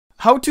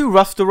How to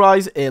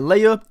rasterize a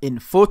layer in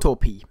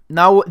Photopea.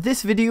 Now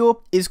this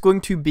video is going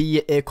to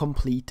be a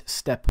complete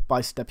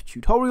step-by-step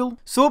tutorial,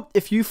 so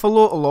if you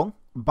follow along,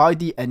 by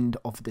the end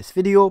of this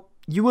video,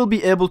 you will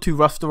be able to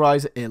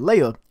rasterize a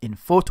layer in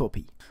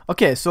Photopea.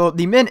 Okay, so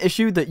the main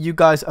issue that you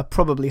guys are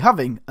probably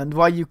having, and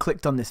why you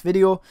clicked on this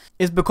video,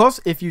 is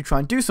because if you try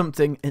and do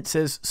something, it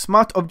says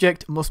smart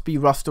object must be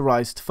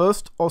rasterized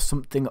first, or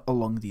something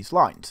along these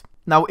lines.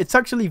 Now, it's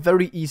actually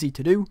very easy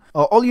to do.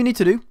 All you need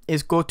to do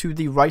is go to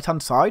the right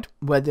hand side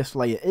where this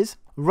layer is,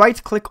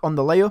 right click on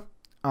the layer,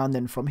 and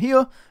then from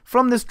here,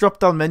 from this drop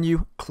down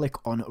menu, click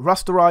on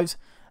rasterize.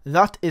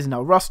 That is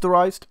now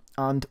rasterized,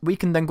 and we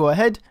can then go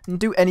ahead and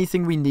do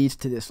anything we need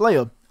to this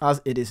layer,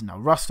 as it is now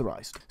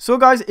rasterized. So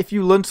guys, if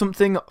you learned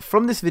something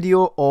from this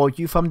video or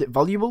you found it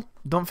valuable,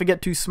 don't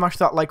forget to smash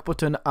that like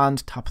button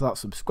and tap that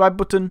subscribe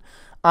button.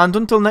 And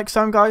until next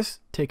time guys,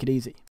 take it easy.